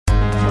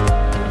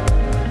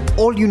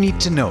all you need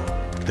to know.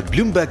 The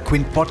Bloomberg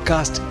Quint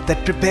podcast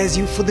that prepares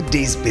you for the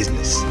day's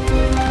business.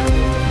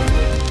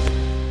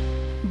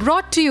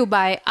 Brought to you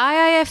by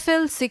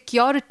IIFL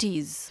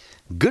Securities.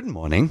 Good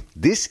morning.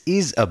 This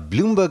is a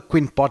Bloomberg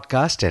Quint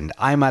podcast and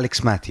I'm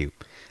Alex Matthew.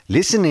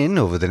 Listen in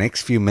over the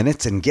next few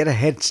minutes and get a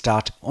head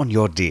start on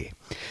your day.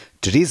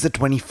 Today is the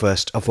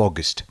 21st of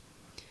August.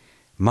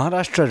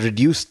 Maharashtra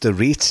reduced the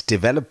rates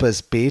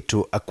developers pay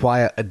to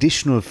acquire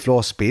additional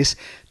floor space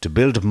to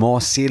build more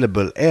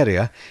saleable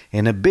area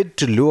in a bid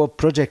to lower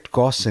project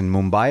costs in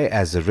Mumbai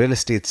as the real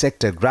estate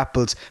sector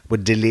grapples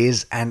with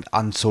delays and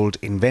unsold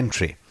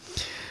inventory.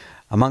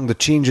 Among the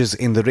changes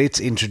in the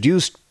rates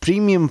introduced,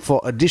 premium for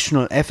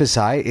additional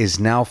FSI is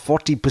now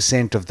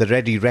 40% of the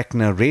ready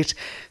reckoner rate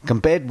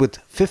compared with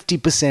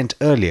 50%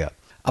 earlier.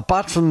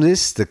 Apart from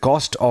this, the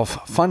cost of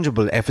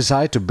fungible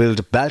FSI to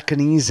build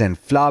balconies and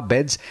flower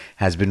beds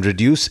has been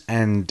reduced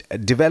and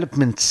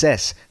development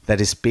cess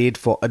that is paid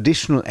for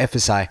additional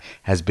FSI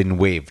has been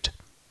waived.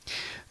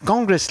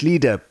 Congress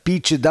leader P.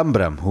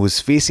 Chidambaram, who is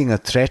facing a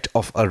threat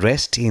of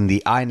arrest in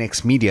the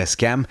INX media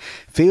scam,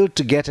 failed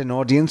to get an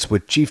audience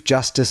with Chief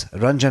Justice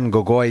Ranjan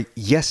Gogoi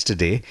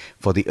yesterday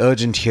for the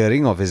urgent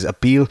hearing of his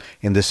appeal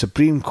in the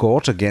Supreme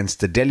Court against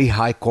the Delhi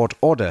High Court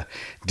order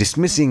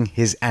dismissing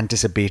his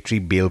anticipatory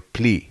bail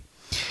plea.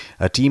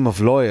 A team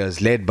of lawyers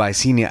led by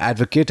senior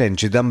advocate and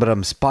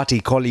Chidambaram's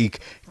party colleague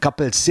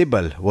Kapil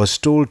Sibal was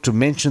told to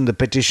mention the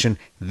petition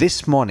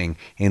this morning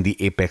in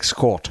the Apex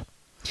Court.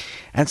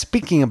 And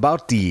speaking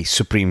about the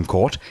Supreme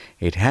Court,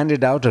 it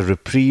handed out a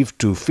reprieve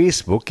to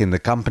Facebook in the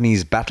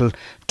company's battle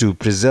to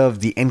preserve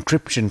the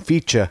encryption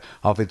feature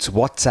of its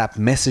WhatsApp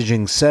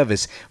messaging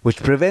service, which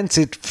prevents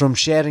it from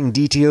sharing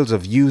details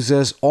of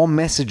users or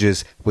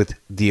messages with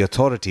the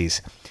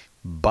authorities.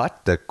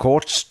 But the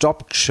court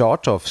stopped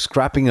short of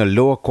scrapping a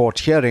lower court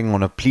hearing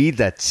on a plea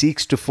that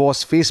seeks to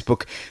force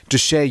Facebook to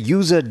share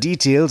user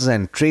details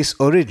and trace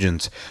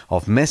origins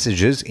of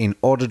messages in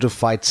order to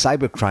fight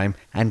cybercrime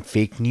and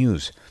fake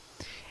news.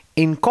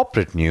 In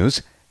corporate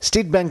news,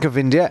 State Bank of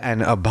India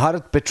and a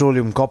Bharat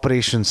Petroleum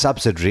Corporation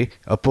subsidiary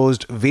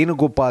opposed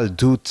Venugopal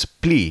Dhoot's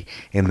plea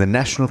in the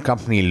National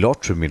Company Law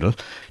Tribunal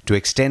to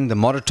extend the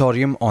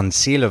moratorium on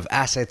sale of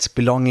assets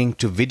belonging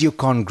to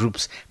Videocon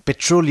Group's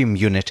petroleum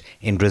unit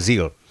in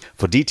Brazil.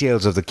 For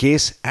details of the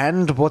case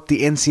and what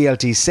the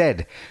NCLT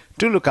said,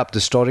 do look up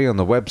the story on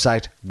the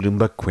website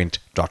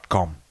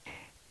bloombergquint.com.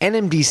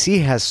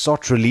 NMDC has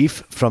sought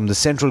relief from the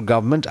central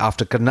government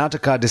after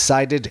Karnataka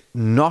decided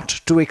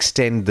not to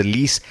extend the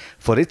lease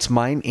for its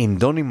mine in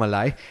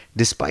Donimalai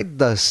despite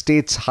the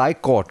state's High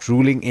Court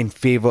ruling in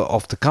favour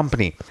of the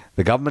company.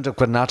 The government of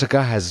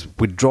Karnataka has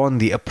withdrawn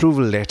the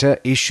approval letter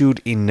issued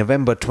in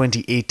November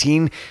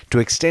 2018 to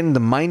extend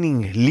the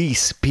mining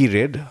lease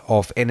period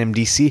of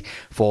NMDC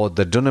for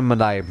the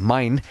Donimalai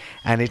mine,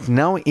 and it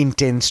now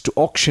intends to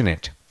auction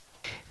it.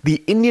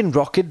 The Indian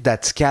rocket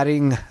that's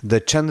carrying the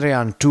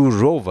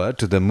Chandrayaan-2 rover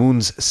to the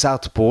moon's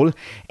south pole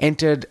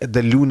entered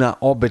the lunar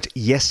orbit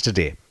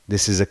yesterday.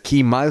 This is a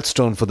key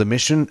milestone for the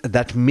mission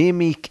that may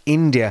make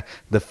India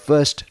the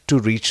first to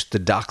reach the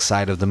dark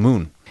side of the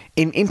moon.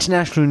 In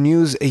international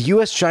news,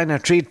 US-China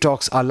trade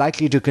talks are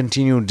likely to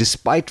continue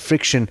despite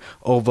friction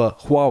over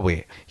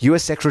Huawei.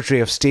 US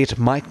Secretary of State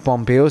Mike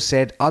Pompeo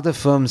said other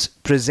firms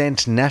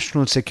present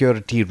national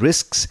security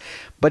risks,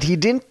 but he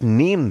didn't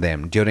name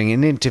them during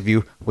an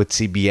interview with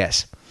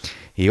CBS.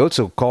 He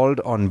also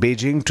called on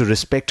Beijing to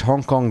respect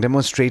Hong Kong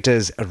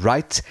demonstrators'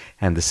 rights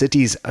and the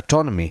city's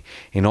autonomy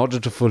in order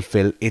to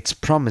fulfill its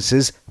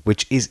promises,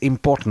 which is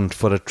important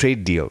for a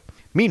trade deal.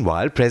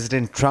 Meanwhile,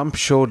 President Trump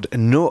showed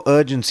no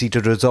urgency to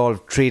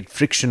resolve trade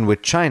friction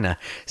with China,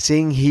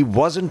 saying he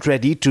wasn't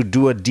ready to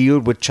do a deal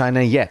with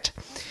China yet.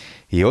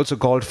 He also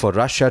called for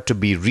Russia to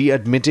be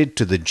readmitted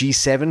to the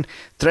G7,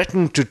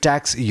 threatened to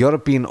tax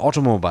European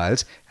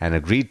automobiles, and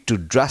agreed to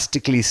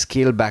drastically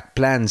scale back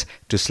plans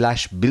to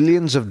slash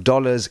billions of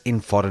dollars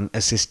in foreign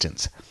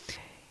assistance.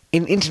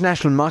 In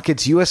international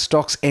markets, US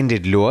stocks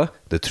ended lower.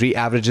 The three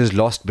averages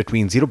lost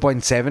between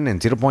 0.7 and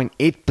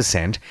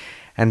 0.8%.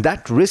 And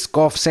that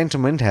risk-off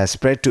sentiment has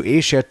spread to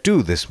Asia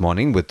too this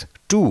morning, with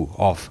two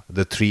of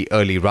the three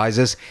early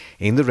risers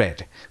in the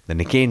red. The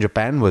Nikkei in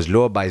Japan was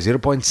lower by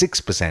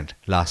 0.6%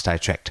 last I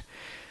checked.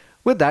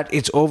 With that,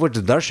 it's over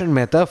to Darshan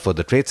Mehta for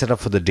the trade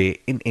setup for the day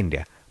in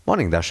India.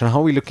 Morning, Darshan.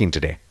 How are we looking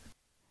today?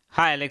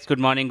 Hi Alex, good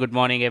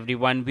morning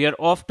everyone. We are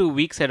off to a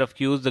weak set of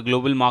cues. The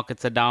global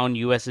markets are down,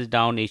 US is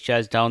down, Asia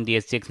is down, the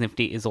SGX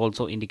Nifty is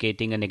also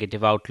indicating a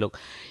negative outlook.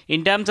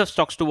 In terms of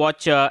stocks to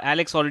watch,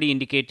 Alex already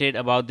indicated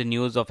about the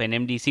news of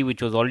NMDC,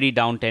 which was already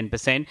down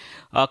 10%.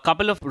 A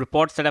couple of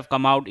reports that have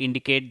come out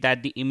indicate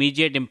that the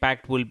immediate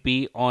impact will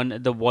be on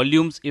the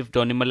volumes if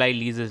Donimalai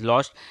lease is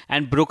lost,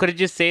 and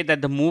brokerages say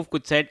that the move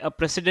could set a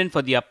precedent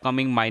for the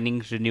upcoming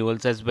mining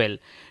renewals as well.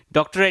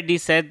 Dr. Reddy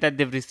said that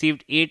they've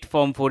received 8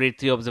 Form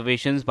 483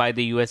 observations by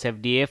the US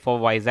FDA for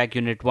Vizag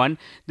Unit 1.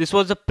 This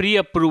was a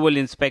pre-approval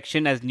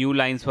inspection as new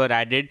lines were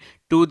added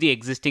to the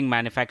existing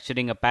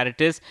manufacturing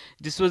apparatus.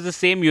 This was the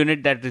same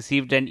unit that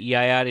received an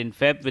EIR in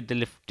Feb with the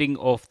lifting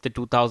of the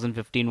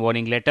 2015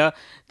 warning letter.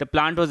 The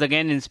plant was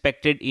again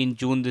inspected in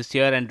June this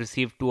year and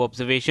received 2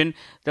 observations.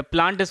 The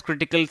plant is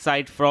critical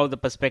site from the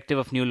perspective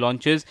of new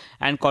launches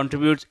and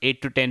contributes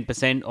 8 to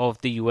 10% of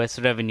the US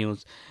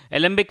revenues.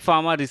 Alembic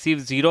Pharma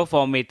received 0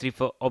 Form A3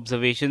 for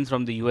observations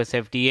from the US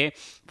FDA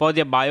for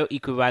their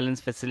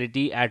bioequivalence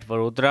facility at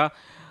Vadodara.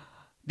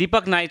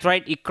 Deepak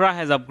Nitrite ICRA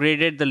has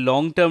upgraded the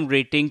long-term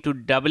rating to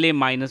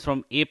AA-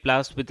 from A+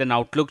 with an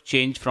outlook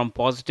change from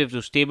positive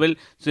to stable.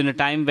 So in a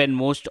time when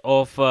most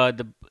of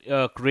the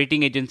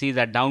rating agencies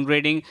are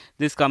downgrading,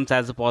 this comes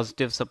as a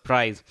positive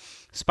surprise.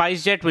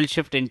 SpiceJet will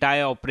shift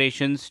entire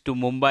operations to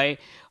Mumbai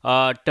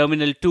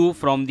Terminal 2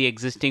 from the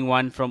existing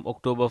one from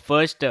October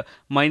 1st.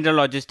 Mahindra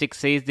Logistics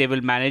says they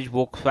will manage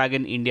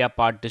Volkswagen India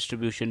part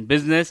distribution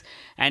business,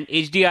 and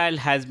HDIL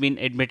has been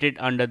admitted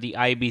under the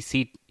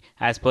IBC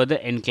as per the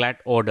NCLAT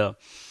order.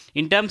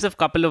 In terms of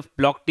couple of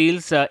block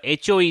deals,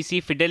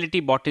 HOEC Fidelity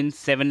bought in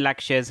 7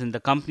 lakh shares in the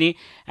company,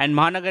 and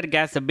Mahanagar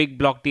Gas, a big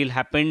block deal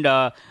happened.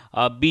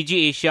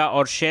 BG Asia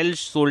or Shell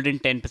sold in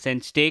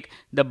 10% stake.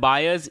 The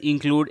buyers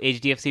include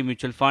HDFC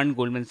Mutual Fund,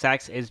 Goldman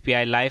Sachs,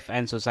 SBI Life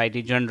and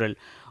Society General.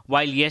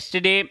 While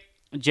yesterday,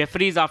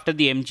 Jefferies after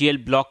the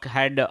MGL block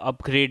had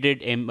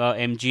upgraded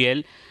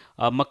MGL,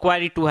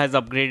 Macquarie too has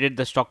upgraded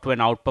the stock to an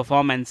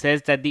outperform and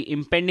says that the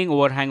impending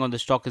overhang on the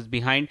stock is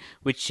behind,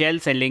 with Shell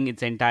selling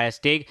its entire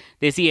stake.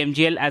 They see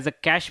MGL as a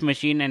cash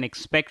machine and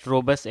expect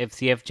robust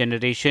FCF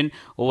generation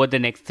over the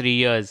next 3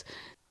 years.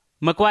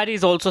 Macquarie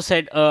has also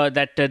said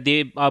that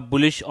they are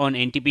bullish on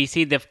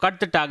NTPC. They've cut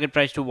the target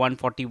price to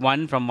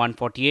 141 from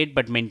 148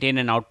 but maintain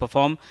an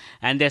outperform.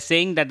 And they're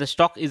saying that the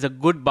stock is a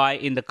good buy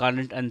in the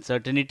current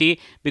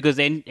uncertainty because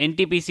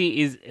NTPC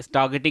is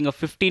targeting a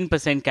 15%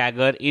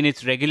 CAGR in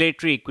its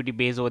regulatory equity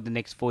base over the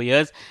next 4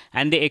 years.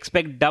 And they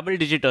expect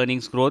double-digit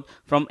earnings growth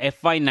from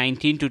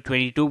FY19 to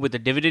 22 with a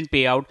dividend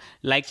payout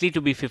likely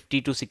to be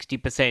 50 to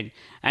 60%.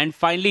 And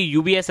finally,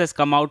 UBS has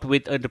come out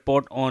with a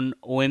report on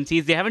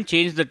OMCs. They haven't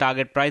changed the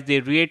target price. They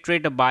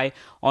reiterate a buy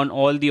on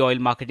all the oil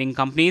marketing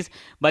companies,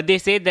 but they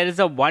say there is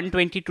a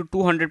 120 to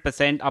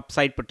 200%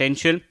 upside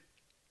potential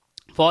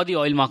for the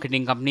oil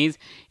marketing companies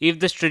if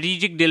the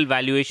strategic deal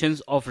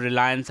valuations of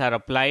Reliance are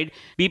applied.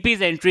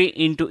 BP's entry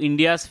into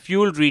India's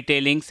fuel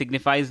retailing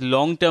signifies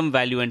long-term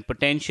value and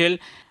potential.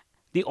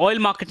 The oil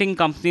marketing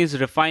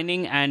companies'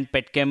 refining and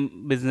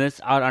petchem business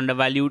are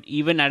undervalued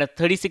even at a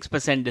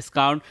 36%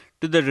 discount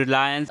to the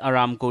Reliance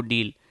Aramco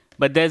deal.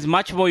 But there's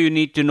much more you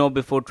need to know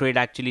before trade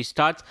actually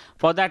starts.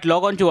 For that,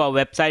 log on to our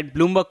website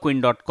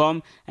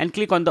bloombergquint.com and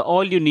click on the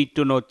All You Need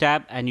to Know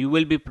tab and you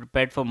will be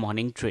prepared for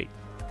morning trade.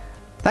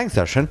 Thanks,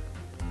 Darshan.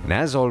 And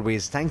as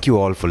always, thank you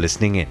all for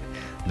listening in.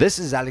 This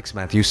is Alex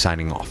Matthews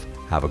signing off.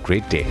 Have a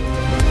great day.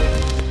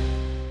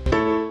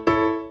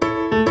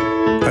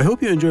 I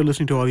hope you enjoyed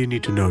listening to All You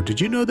Need to Know. Did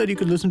you know that you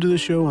can listen to the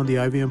show on the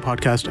IVM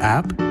Podcast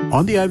app?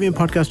 On the IVM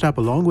Podcast app,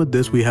 along with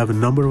this, we have a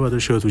number of other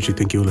shows which you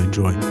think you'll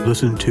enjoy.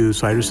 Listen to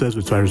Cyrus Says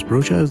with Cyrus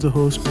Brocha as the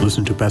host.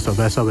 Listen to Paisa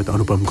Vaisa with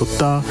Anupam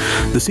Gupta.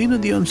 The Scene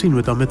and the Unseen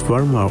with Amit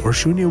Verma. Or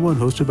Shunya One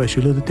hosted by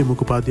Shiladitya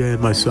Mukhopadhyay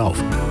and myself.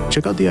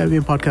 Check out the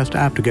IVM Podcast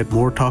app to get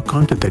more talk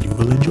content that you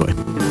will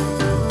enjoy.